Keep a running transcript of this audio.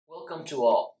Welcome to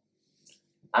all.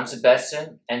 I'm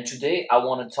Sebastian, and today I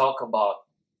want to talk about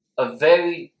a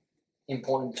very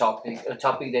important topic, a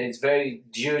topic that is very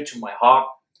dear to my heart,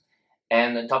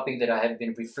 and a topic that I have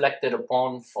been reflected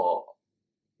upon for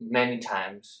many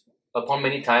times,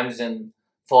 and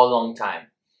for a long time.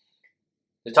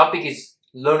 The topic is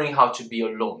learning how to be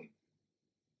alone.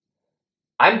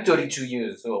 I'm 32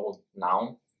 years old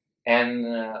now,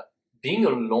 and being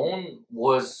alone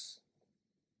was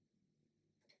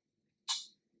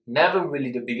never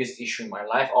really the biggest issue in my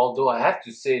life, although I have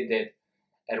to say that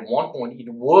at one point it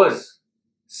was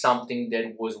something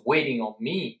that was weighing on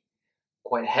me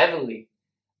quite heavily.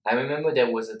 I remember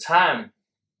there was a time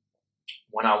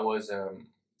when I was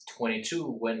 22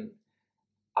 when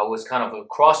I was kind of a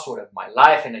crossroad of my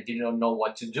life and I did not know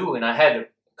what to do, and I had a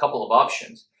couple of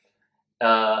options.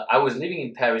 I was living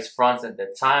in Paris, France at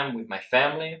that time with my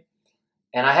family,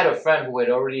 and I had a friend who had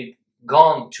already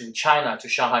gone to China, to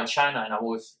Shanghai, China, and I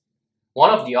was one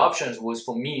of the options was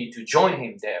for me to join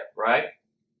him there, right?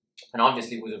 And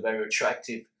obviously, it was a very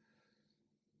attractive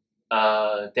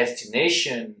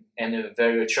destination and a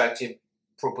very attractive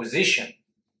proposition,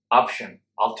 option,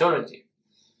 alternative.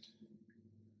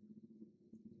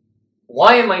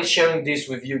 Why am I sharing this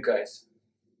with you guys?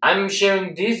 I'm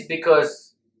sharing this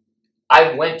because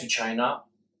I went to China.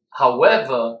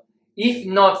 However, if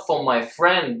not for my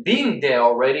friend being there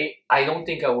already, I don't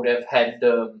think I would have had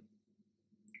the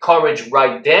courage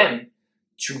right then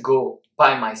to go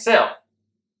by myself.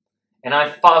 And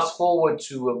I fast forward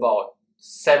to about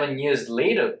 7 years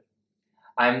later.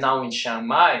 I'm now in Chiang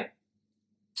Mai,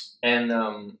 and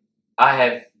I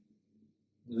have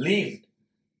lived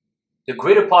the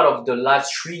greater part of the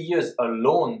last 3 years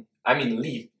alone. I mean,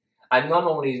 live. I'm not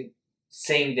only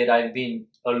saying that I've been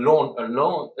at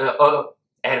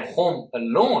home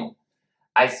alone.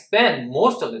 I spend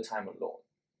most of the time alone.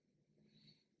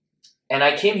 And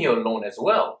I came here alone as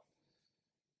well.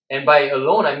 And by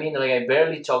alone, I mean like I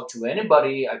barely talk to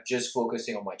anybody. I'm just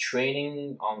focusing on my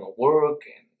training, on the work,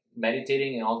 and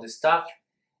meditating and all this stuff.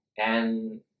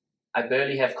 And I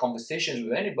barely have conversations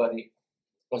with anybody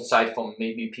aside from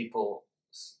maybe people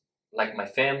like my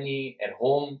family at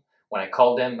home when I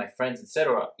call them, my friends,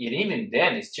 etc. And even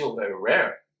then, it's still very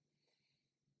rare.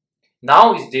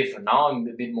 Now it's different. Now I'm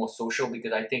a bit more social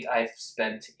because I think I've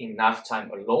spent enough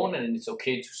time alone and it's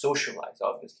okay to socialize,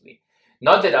 obviously.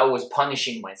 Not that I was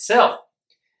punishing myself,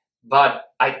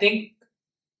 but I think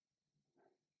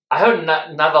I heard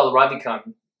Naval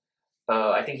Ravikant.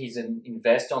 I think he's an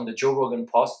investor on the Joe Rogan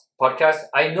podcast.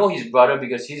 I know his brother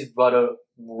because his brother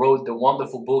wrote the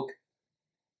wonderful book,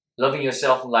 Loving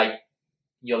Yourself Like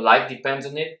Your Life Depends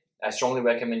on It. I strongly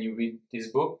recommend you read this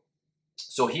book.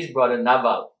 So his brother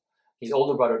Naval, his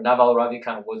older brother Naval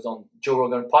Ravikant, was on Joe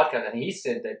Rogan podcast, and he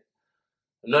said that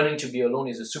learning to be alone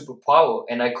is a superpower,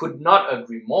 and I could not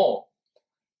agree more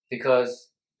because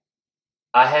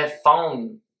I have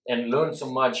found and learned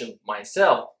so much of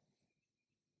myself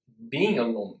being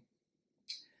alone.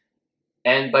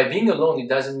 And by being alone, it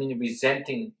doesn't mean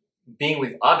resenting being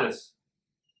with others.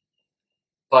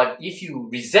 But if you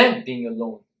resent being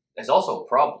alone, that's also a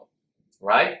problem,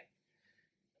 right?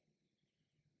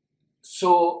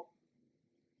 So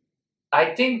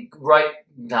I think right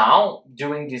now,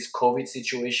 during this COVID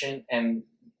situation and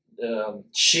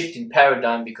shift in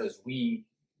paradigm, because we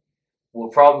will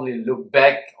probably look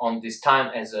back on this time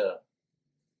as a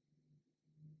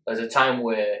time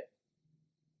where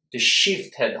the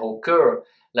shift had occurred.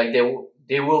 Like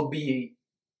there will be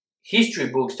history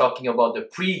books talking about the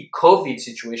pre-COVID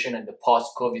situation and the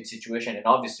post-COVID situation, and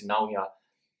obviously now we are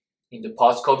in the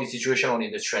post-COVID situation or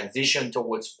in the transition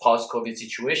towards post-COVID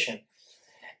situation.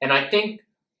 And I think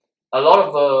a lot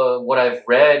of what I've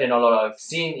read and a lot I've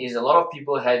seen is a lot of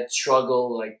people had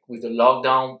struggled like with the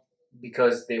lockdown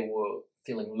because they were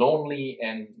feeling lonely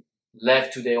and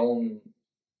left to their own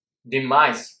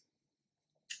demise.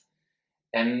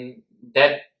 And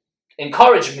that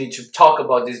encouraged me to talk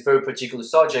about this very particular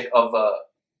subject of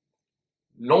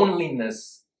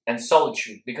loneliness and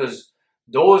solitude, because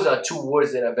those are two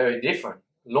words that are very different.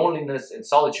 Loneliness and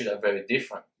solitude are very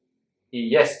different.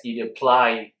 Yes, it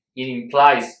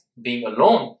implies being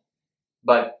alone,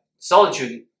 but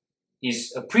solitude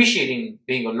is appreciating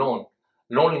being alone.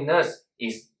 Loneliness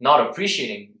is not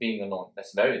appreciating being alone.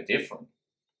 That's very different.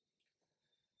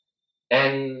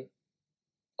 And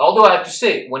although I have to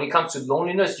say, when it comes to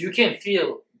loneliness, you can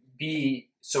be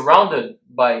surrounded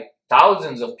by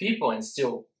thousands of people and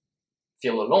still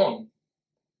feel alone.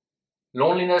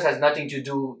 Loneliness has nothing to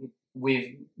do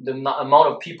with the amount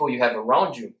of people you have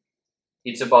around you.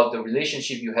 It's about the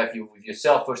relationship you have with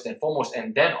yourself first and foremost,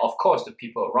 and then, of course, the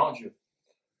people around you.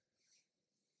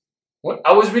 When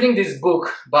I was reading this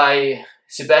book by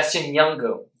Sebastian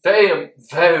Junger, very,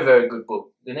 very, very good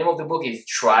book. The name of the book is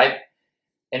Tribe,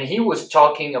 and he was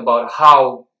talking about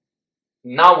how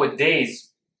nowadays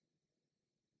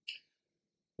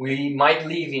we might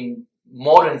live in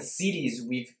modern cities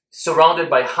with surrounded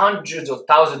by hundreds of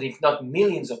thousands, if not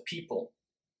millions of people,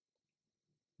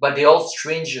 but they're all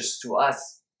strangers to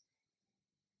us.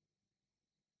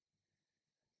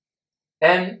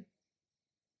 And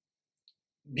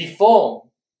before,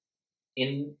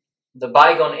 in the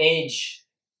bygone age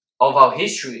of our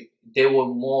history, there were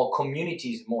more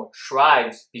communities, more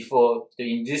tribes. Before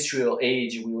the industrial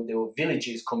age, there were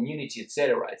villages, communities,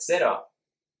 etc., etc.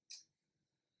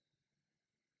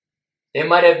 There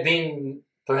might have been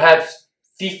perhaps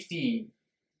 50,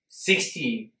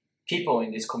 60 people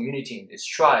in this community, in this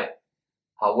tribe.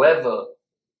 However,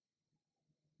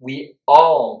 they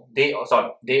all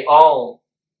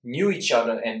knew each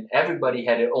other, and everybody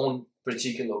had their own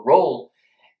particular role,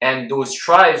 and those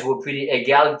tribes were pretty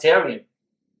egalitarian.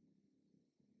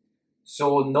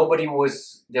 So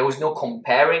there was no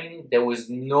comparing, there was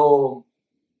no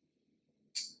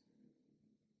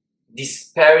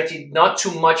disparity, not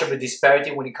too much of a disparity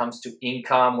when it comes to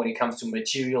income, when it comes to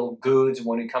material goods,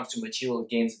 when it comes to material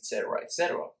gains, etc.,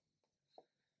 etc.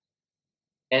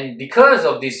 And because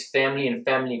of this family and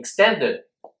family extended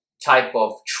type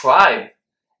of tribe,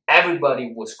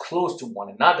 everybody was close to one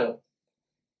another.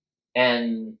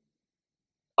 And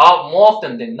more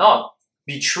often than not,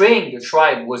 betraying the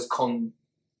tribe was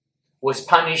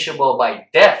punishable by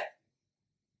death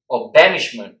or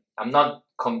banishment. I'm not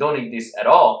condoning this at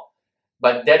all,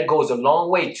 but that goes a long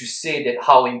way to say that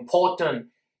how important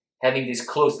having this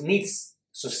close-knit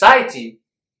society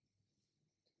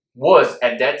was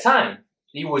at that time.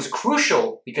 It was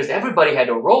crucial because everybody had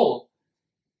a role,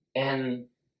 and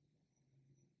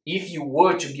if you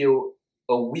were to be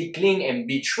a weakling and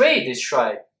betray this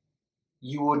tribe,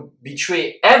 you would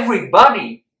betray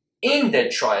everybody in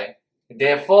that tribe.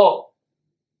 Therefore,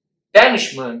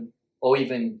 banishment or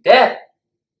even death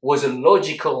was a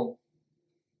logical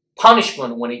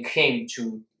punishment when it came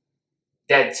to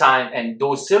that time and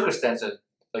those circumstances.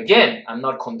 Again, I'm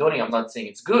not condoning, I'm not saying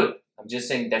it's good. I'm just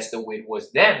saying that's the way it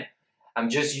was then. I'm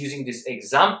just using this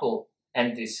example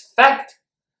and this fact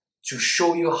to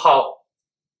show you how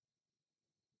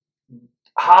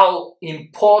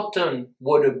important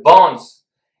were the bonds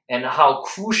and how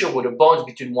crucial were the bonds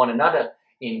between one another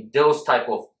in those type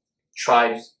of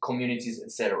tribes, communities,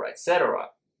 etc., etc.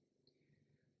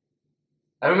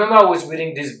 I remember I was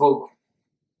reading this book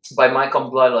by Malcolm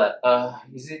Gladwell.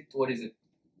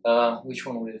 Which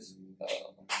one was it?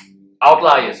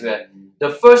 Outliers, where the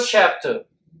first chapter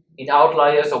in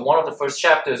Outliers, or one of the first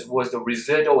chapters, was the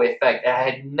risotto effect. I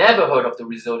had never heard of the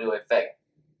risotto effect.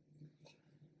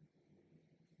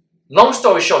 Long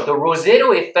story short, the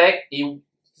Roseto effect,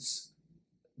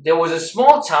 there was a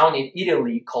small town in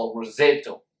Italy called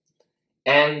Roseto.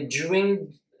 And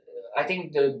during, I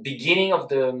think, the beginning of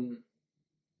the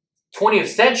 20th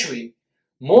century,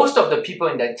 most of the people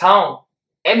in that town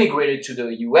emigrated to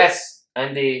the US,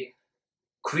 and they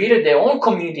created their own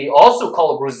community, also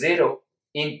called Roseto,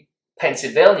 in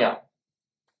Pennsylvania.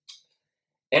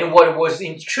 And what was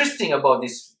interesting about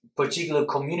this particular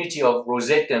community of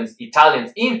Rosetans,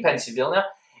 Italians in Pennsylvania,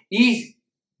 is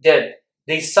that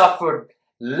they suffered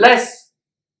less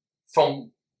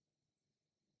from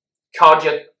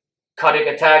cardiac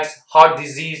attacks, heart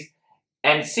disease,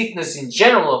 and sickness in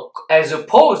general, as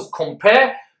opposed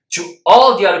compared to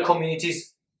all the other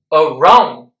communities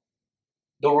around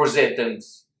the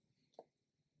Rosetans.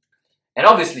 And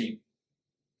obviously,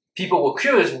 people were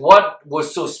curious what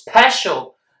was so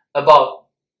special about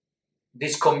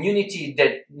this community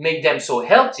that made them so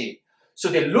healthy. So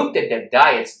they looked at their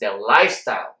diets, their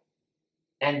lifestyle,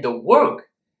 and the work,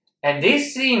 and they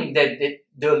seen that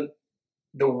the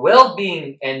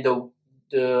well-being and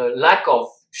the lack of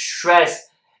stress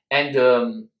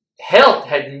and health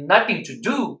had nothing to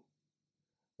do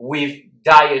with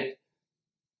diet,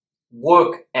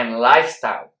 work, and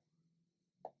lifestyle.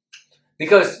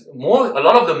 Because a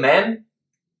lot of the men,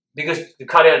 because the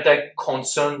cardiac attack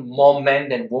concerned more men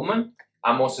than women,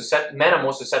 men are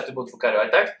more susceptible to cardiac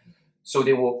attacks. So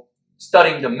they were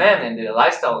studying the men and their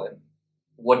lifestyle and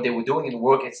what they were doing in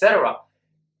work, etc.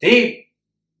 They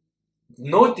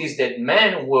noticed that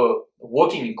men were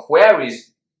working in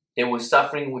quarries. They were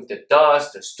suffering with the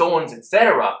dust, the stones,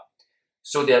 etc.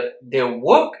 So their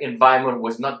work environment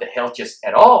was not the healthiest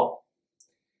at all.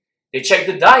 They checked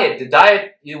the diet. The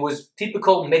diet, it was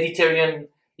typical Mediterranean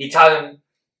Italian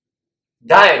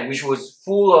diet, which was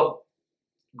full of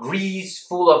grease,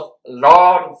 full of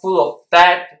lard, full of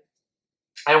fat,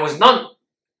 and it was not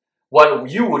what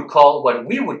we would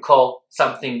call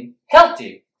something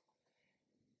healthy.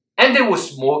 And they were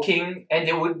smoking, and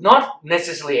they were not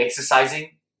necessarily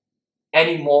exercising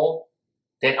any more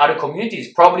than other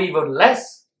communities, probably even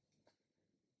less.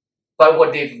 But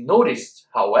what they've noticed,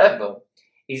 however,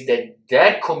 is that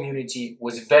that community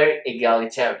was very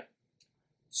egalitarian.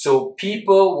 So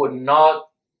people were not,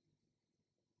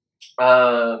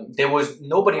 there was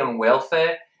nobody on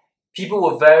welfare. People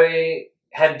were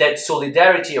had that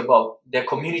solidarity about their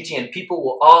community, and people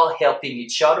were all helping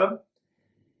each other.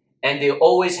 And they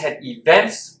always had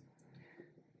events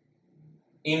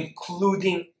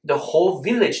including the whole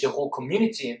village, the whole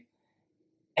community.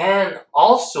 And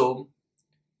also,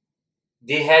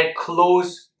 they had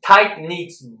close,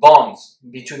 tight-knit bonds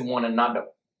between one another,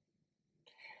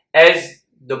 as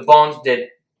the bonds that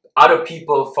other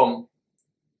people from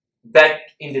back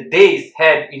in the days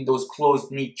had in those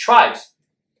close-knit tribes.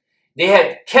 They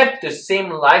had kept the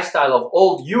same lifestyle of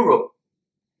old Europe,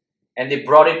 and they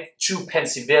brought it to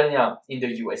Pennsylvania in the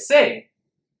USA.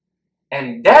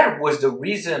 And that was the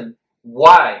reason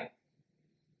why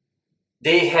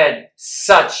they had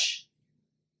such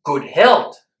good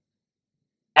health.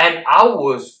 And I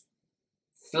was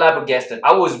flabbergasted.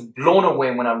 I was blown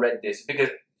away when I read this, because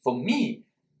for me,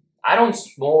 I don't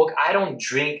smoke, I don't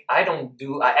drink, I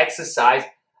exercise.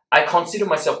 I consider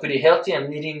myself pretty healthy and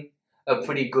leading a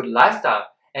pretty good lifestyle.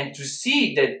 And to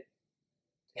see that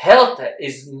health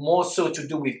is more so to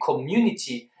do with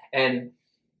community and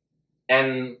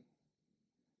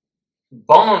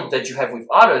bond that you have with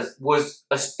others was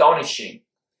astonishing.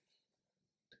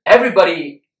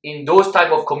 Everybody in those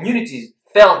type of communities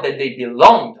felt that they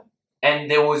belonged,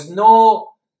 and there was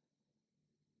no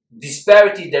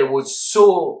disparity that was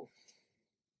so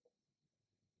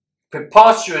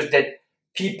preposterous that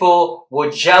people were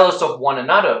jealous of one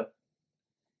another.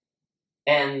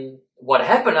 And what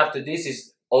happened after this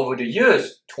is, over the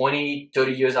years, 20,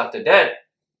 30 years after that,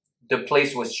 the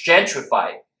place was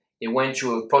gentrified. They went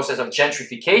through a process of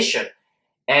gentrification,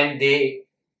 and they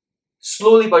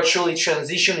slowly but surely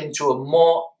transitioned into a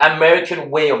more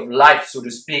American way of life, so to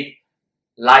speak,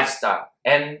 lifestyle.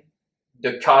 And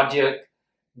the cardiac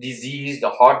disease, the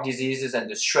heart diseases, and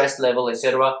the stress level,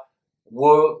 etc.,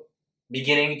 were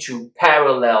beginning to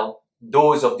parallel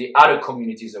those of the other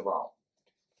communities around.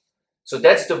 So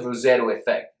that's the Rossetto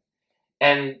effect.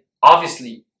 And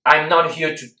obviously, I'm not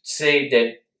here to say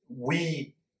that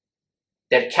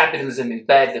capitalism is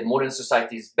bad, that modern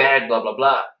society is bad, blah, blah,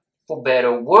 blah. For better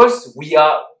or worse, we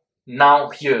are now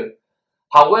here.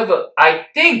 However, I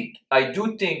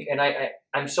do think, and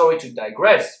I'm sorry to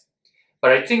digress,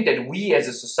 but I think that we as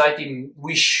a society,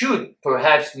 we should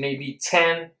perhaps maybe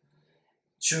tend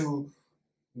to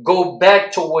go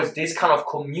back towards this kind of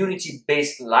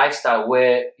community-based lifestyle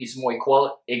where it's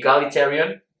more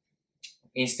egalitarian,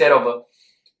 instead of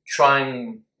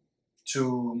trying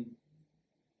to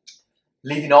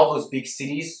live in all those big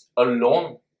cities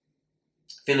alone,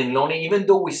 feeling lonely, even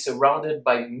though we're surrounded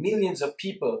by millions of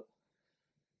people.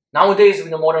 Nowadays, in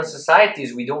the modern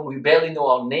societies, we barely know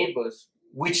our neighbors,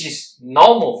 which is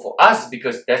normal for us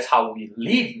because that's how we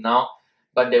live now.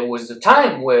 But there was a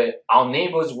time where our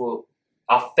neighbors were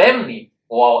our family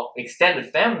or our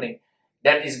extended family.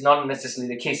 That is not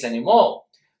necessarily the case anymore.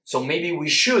 So maybe we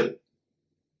should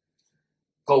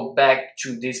go back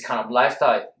to this kind of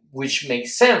lifestyle, which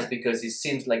makes sense because it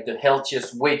seems like the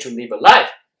healthiest way to live a life.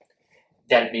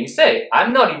 That being said,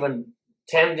 I'm not even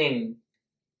tending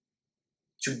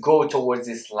to go towards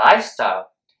this lifestyle.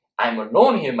 I'm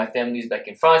alone here. My family is back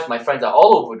in France. My friends are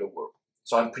all over the world.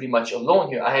 So I'm pretty much alone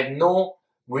here. I have no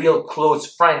real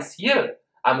close friends here.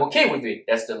 I'm okay with it.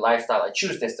 That's the lifestyle I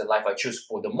choose. That's the life I choose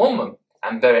for the moment.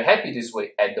 I'm very happy this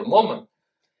way at the moment.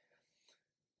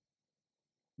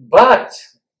 But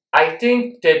I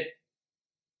think that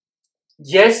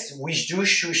yes, we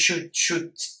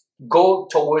should go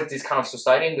towards this kind of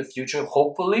society in the future,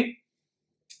 hopefully.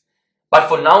 But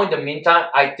for now, in the meantime,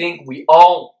 I think we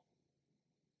all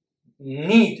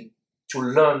need to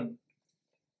learn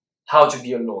how to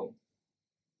be alone.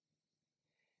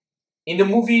 In the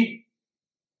movie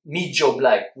Meet Joe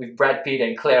Black with Brad Pitt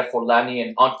and Claire Forlani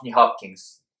and Anthony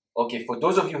Hopkins. Okay, for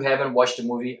those of you who haven't watched the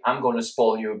movie, I'm going to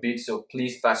spoil you a bit, so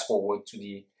please fast forward to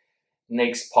the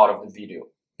next part of the video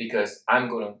because I'm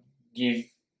going to give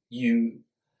you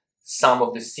some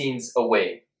of the scenes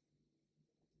away.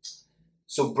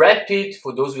 So Brad Pitt,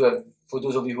 for those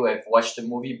of you who have watched the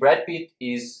movie, Brad Pitt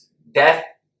is death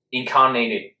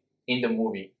incarnated in the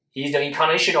movie. He's the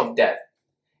incarnation of death.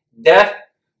 Death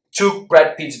took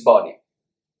Brad Pitt's body.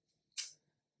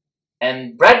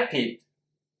 And Brad Pitt,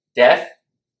 death,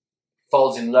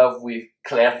 falls in love with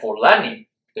Claire Forlani,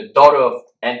 the daughter of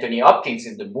Anthony Hopkins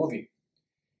in the movie.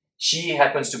 She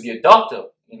happens to be a doctor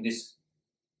in this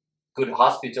good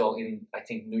hospital in, I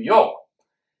think, New York.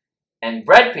 And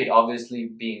Brad Pitt, obviously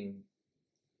being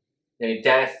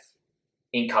death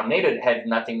incarnated, had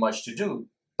nothing much to do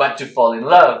but to fall in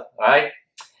love, right?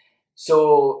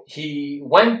 So he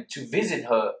went to visit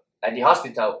her at the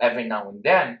hospital every now and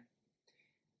then.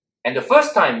 And the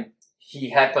first time he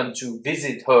happened to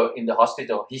visit her in the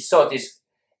hospital, he saw this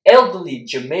elderly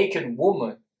Jamaican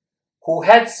woman who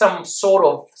had some sort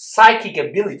of psychic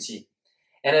ability.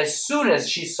 And as soon as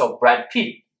she saw Brad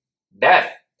Pitt,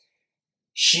 deaf,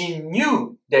 she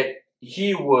knew that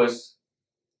he was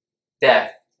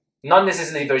deaf. Not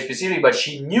necessarily very specific, but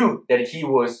she knew that he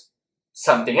was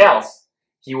something else.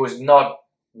 He was not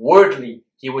worldly.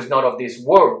 He was not of this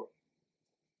world.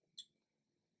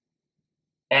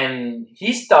 And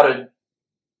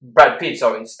Brad Pitt,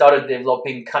 started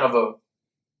developing kind of a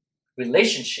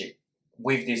relationship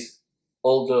with this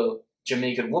older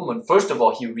Jamaican woman. First of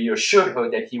all, he reassured her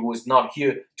that he was not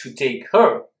here to take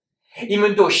her.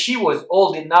 Even though she was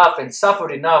old enough and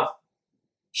suffered enough,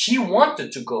 she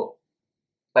wanted to go.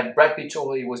 But Brad Pitt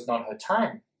told her it was not her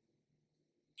time.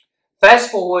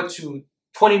 Fast forward to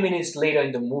 20 minutes later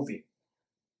in the movie.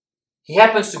 He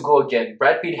happens to go again.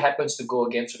 Brad Pitt happens to go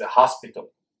again to the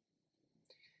hospital.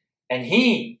 And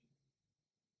he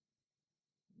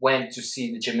went to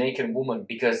see the Jamaican woman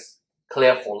because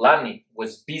Claire Forlani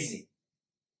was busy.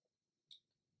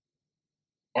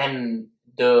 And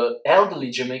the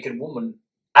elderly Jamaican woman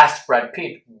asked Brad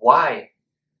Pitt, "Why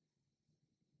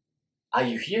are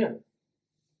you here?"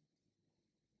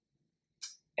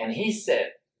 And he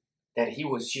said that he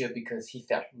was here because he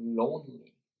felt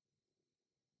lonely.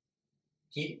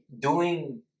 He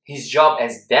doing his job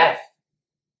as deaf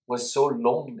was so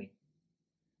lonely.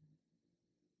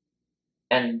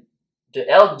 And the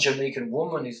elder Jamaican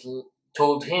woman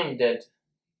told him that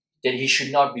he should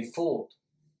not be fooled.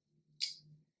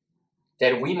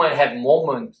 That we might have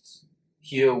moments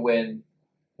here when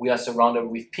we are surrounded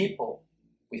with people,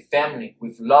 with family,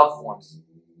 with loved ones.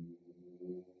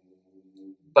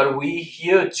 But we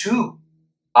here too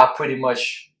are pretty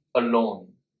much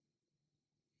alone.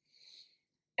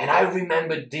 And I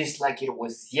remember this like it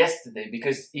was yesterday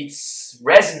because it's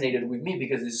resonated with me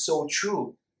because it's so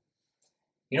true.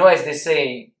 You know, as they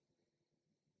say,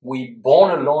 we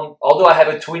born alone. Although I have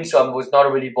a twin, so I was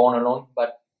not really born alone,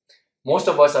 but most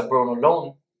of us are born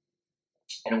alone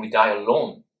and we die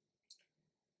alone.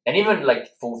 And even like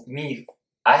for me,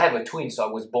 I have a twin, so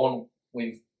I was born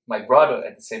with my brother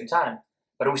at the same time.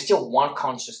 But we still one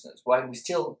consciousness, right? We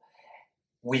still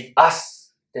with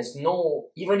us. There's no,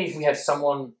 even if we have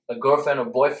someone, a girlfriend or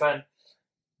boyfriend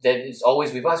that is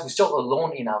always with us, we're still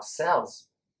alone in ourselves.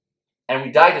 And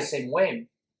we die the same way.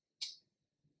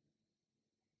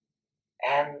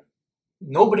 And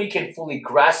nobody can fully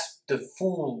grasp the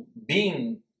full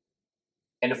being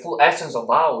and the full essence of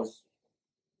ours,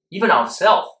 even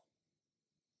ourselves,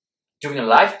 during a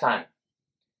lifetime.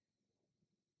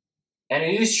 And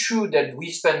it is true that we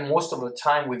spend most of the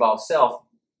time with ourselves,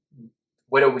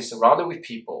 whether we're surrounded with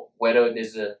people, whether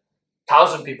there's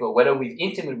 1,000 people, whether we're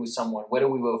intimate with someone, whether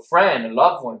we were a friend, a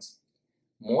loved ones.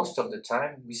 Most of the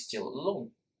time, we're still alone.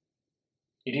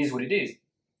 It is what it is.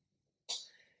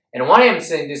 And why I'm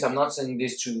saying this, I'm not saying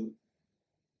this to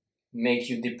make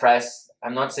you depressed.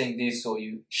 I'm not saying this so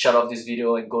you shut off this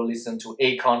video and go listen to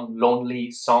Akon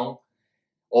Lonely song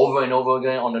over and over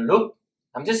again on a loop.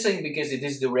 I'm just saying because it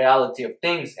is the reality of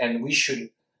things and we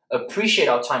should appreciate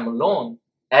our time alone.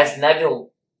 As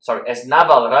Naval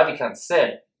Ravikant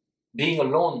said, being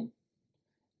alone,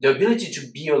 the ability to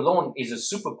be alone is a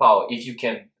superpower if you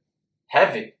can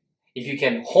have it, if you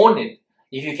can hone it,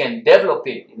 if you can develop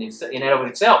it in and of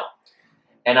itself.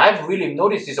 And I've really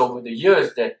noticed this over the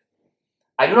years that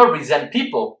I do not resent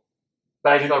people,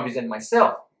 but I do not resent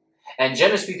myself. And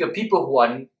generally speaking, people who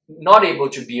are not able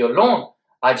to be alone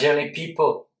are generally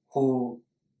people who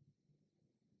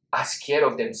are scared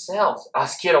of themselves, are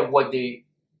scared of what they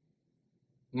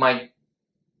might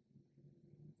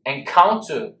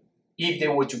encounter if they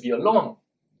were to be alone.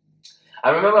 I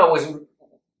remember I was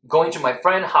going to my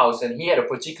friend's house and he had a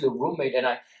particular roommate and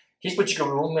his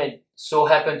particular roommate so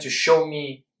happened to show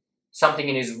me something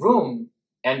in his room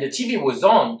and the TV was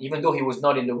on even though he was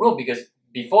not in the room because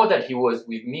before that he was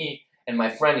with me and my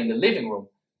friend in the living room.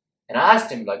 And I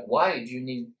asked him like, why do you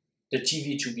need the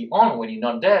TV to be on when you're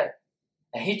not there?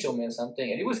 And he told me something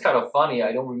and it was kind of funny.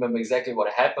 I don't remember exactly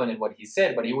what happened and what he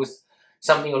said, but it was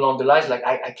something along the lines like,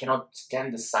 I cannot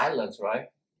stand the silence, right?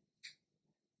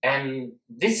 And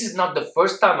this is not the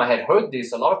first time I had heard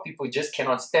this. A lot of people just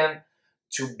cannot stand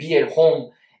to be at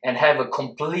home and have a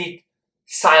complete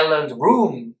silent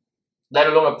room, let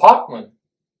alone apartment,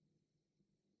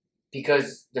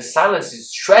 because the silence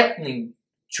is threatening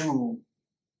to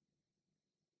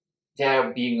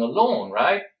their being alone,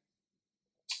 right?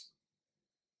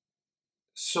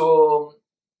 So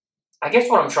I guess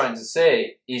what I'm trying to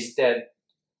say is that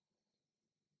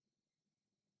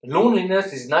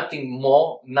loneliness is nothing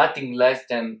more, nothing less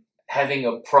than having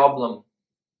a problem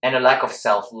and a lack of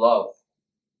self-love.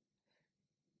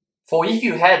 For if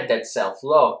you had that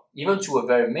self-love, even to a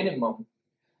very minimum,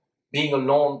 being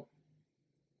alone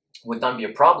would not be a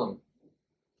problem.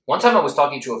 One time I was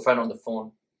talking to a friend on the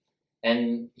phone,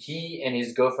 and he and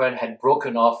his girlfriend had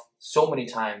broken up so many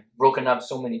times,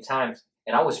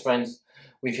 and I was friends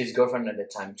with his girlfriend at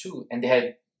that time too, and they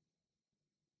had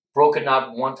broken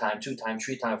up 1 time, 2 times,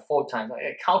 3 times, 4 times,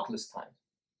 like countless times.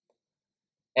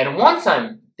 And one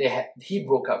time he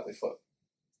broke up with her.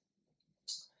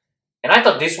 And I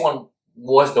thought this one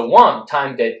was the one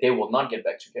time that they will not get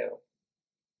back together.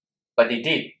 But they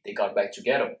did. They got back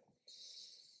together.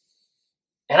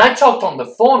 And I talked on the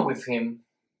phone with him,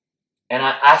 and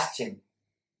I asked him,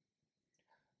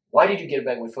 why did you get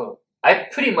back with her? I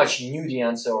pretty much knew the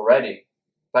answer already,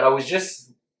 but I was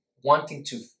just wanting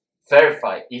to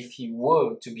verify if he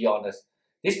were to be honest.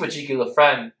 This particular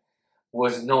friend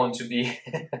was known to be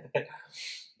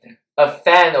a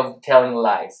fan of telling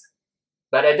lies.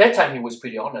 But at that time, he was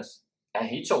pretty honest. And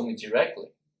he told me directly,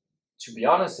 to be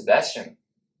honest, Sebastian,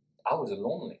 I was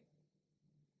lonely.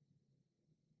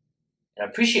 And I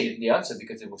appreciated the answer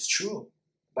because it was true.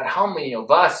 But how many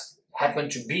of us happen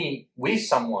to be with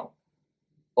someone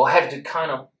or have the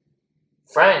kind of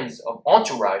friends of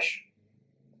entourage,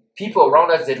 people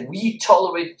around us that we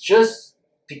tolerate just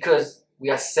because we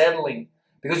are settling,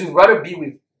 because we'd rather be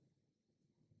with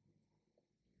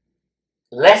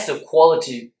lesser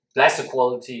quality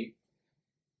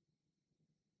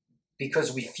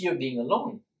because we fear being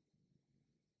alone.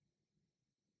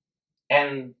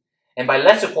 And by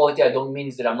lesser quality, I don't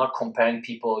mean that I'm not comparing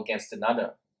people against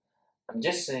another. I'm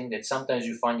just saying that sometimes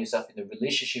you find yourself in a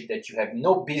relationship that you have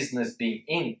no business being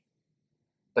in,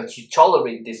 but you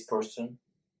tolerate this person,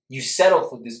 you settle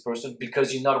for this person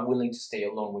because you're not willing to stay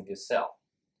alone with yourself.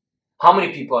 How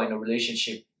many people are in a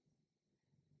relationship?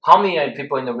 How many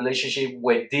people in a relationship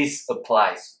where this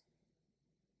applies?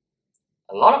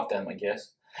 A lot of them, I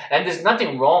guess. And there's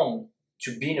nothing wrong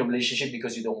to be in a relationship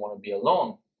because you don't want to be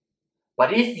alone.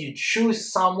 But if you choose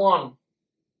someone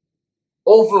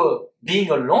over being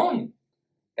alone,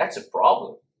 that's a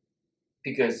problem.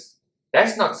 Because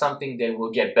that's not something that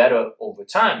will get better over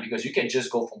time, because you can just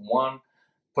go from one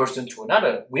person to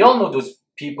another. We all know those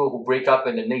people who break up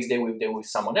and the next day they're with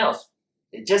someone else.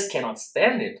 They just cannot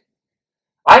stand it.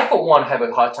 I, for one, have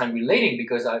a hard time relating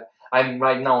because I'm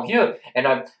right now here, and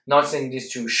I'm not saying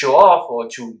this to show off or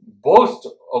to boast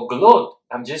or gloat.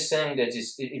 I'm just saying that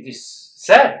it is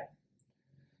sad.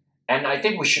 And I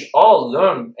think we should all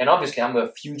learn, and obviously I'm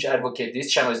a huge advocate. This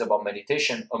channel is about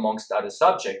meditation amongst other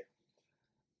subjects.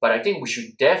 But I think we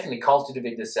should definitely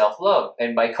cultivate the self-love.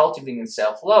 And by cultivating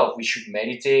self-love, we should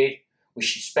meditate, we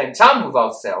should spend time with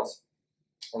ourselves,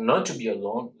 and learn to be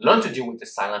alone, learn to deal with the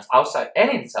silence outside and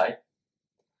inside,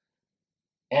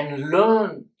 and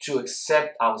learn to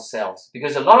accept ourselves.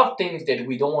 Because a lot of things that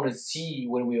we don't want to see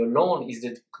when we're alone is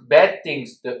the bad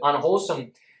things, the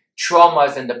unwholesome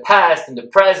traumas and the past and the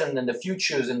present and the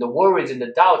futures and the worries and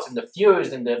the doubts and the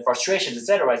fears and the frustrations,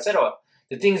 etc., etc.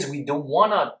 The things we do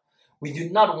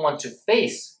not want to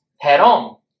face head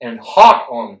on and heart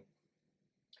on.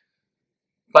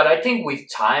 But I think with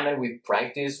time and with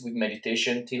practice, with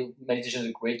meditation is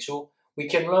a great tool. We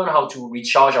can learn how to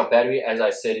recharge our battery, as I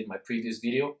said in my previous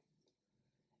video,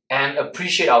 and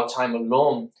appreciate our time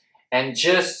alone and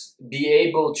just be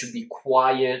able to be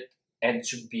quiet and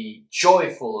to be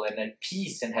joyful and at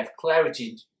peace and have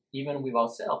clarity even with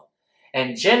ourselves.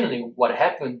 And generally what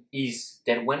happens is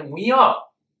that when we are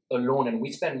alone and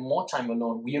we spend more time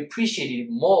alone, we appreciate it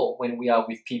more when we are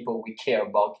with people we care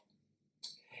about.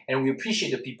 And we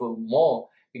appreciate the people more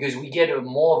because we get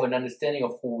more of an understanding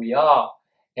of who we are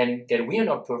and that we are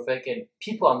not perfect and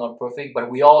people are not perfect,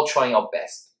 but we're all trying our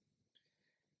best.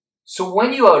 So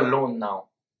when you are alone now,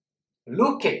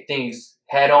 look at things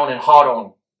head on and heart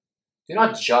on. Do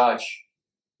not judge.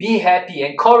 Be happy,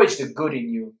 encourage the good in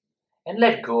you, and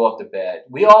let go of the bad.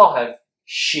 We all have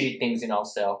shitty things in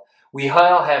ourselves. We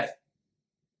all have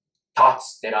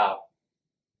thoughts that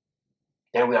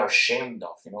we are ashamed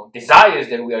of, desires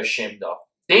that we are ashamed of,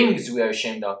 things we are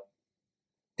ashamed of,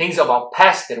 things of our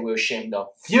past that we're ashamed of,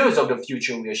 fears of the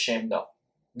future we're ashamed of,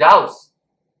 doubts.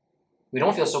 We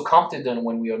don't feel so confident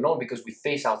when we're alone because we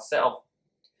face ourselves.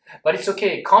 But it's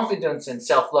okay. Confidence and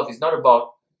self-love is not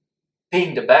about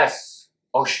being the best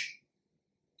or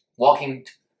walking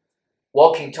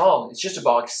walking tall. It's just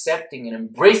about accepting and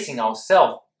embracing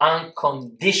ourselves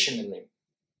unconditionally.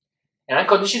 And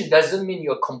unconditionally doesn't mean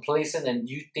you're complacent and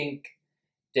you think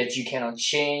that you cannot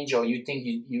change, or you think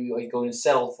you are going to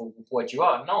settle for what you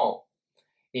are. No.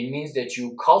 It means that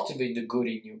you cultivate the good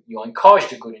in you, you encourage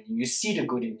the good in you, you see the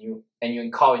good in you, and you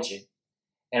encourage it.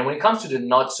 And when it comes to the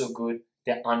not so good,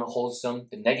 the unwholesome,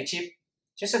 the negative,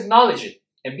 just acknowledge it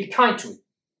and be kind to it.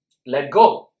 Let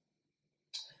go.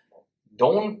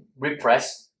 Don't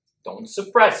repress. Don't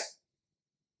suppress.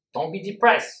 Don't be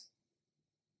depressed.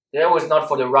 That was not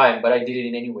for the rhyme, but I did it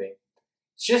in any way.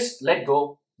 Just let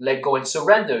go and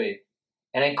surrender it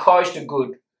and encourage the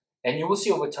good. And you will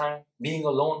see over time, being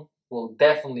alone will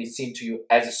definitely seem to you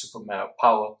as a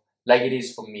superpower like it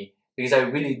is for me. Because I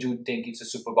really do think it's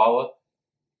a superpower.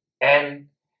 And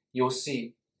you'll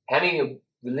see, having a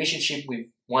relationship with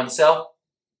oneself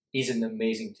is an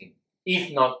amazing thing,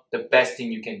 if not the best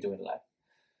thing you can do in life.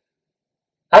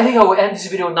 I think I will end this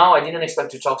video now. I didn't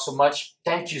expect to talk so much.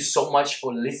 Thank you so much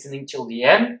for listening till the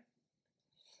end.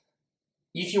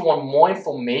 If you want more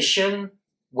information,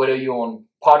 whether you're on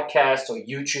podcast or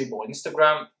YouTube or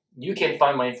Instagram, you can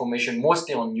find my information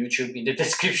mostly on YouTube in the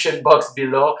description box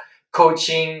below.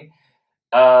 Coaching,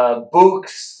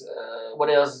 books, what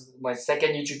else? My second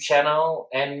YouTube channel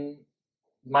and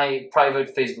my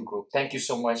private Facebook group. Thank you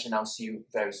so much, and I'll see you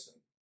very soon.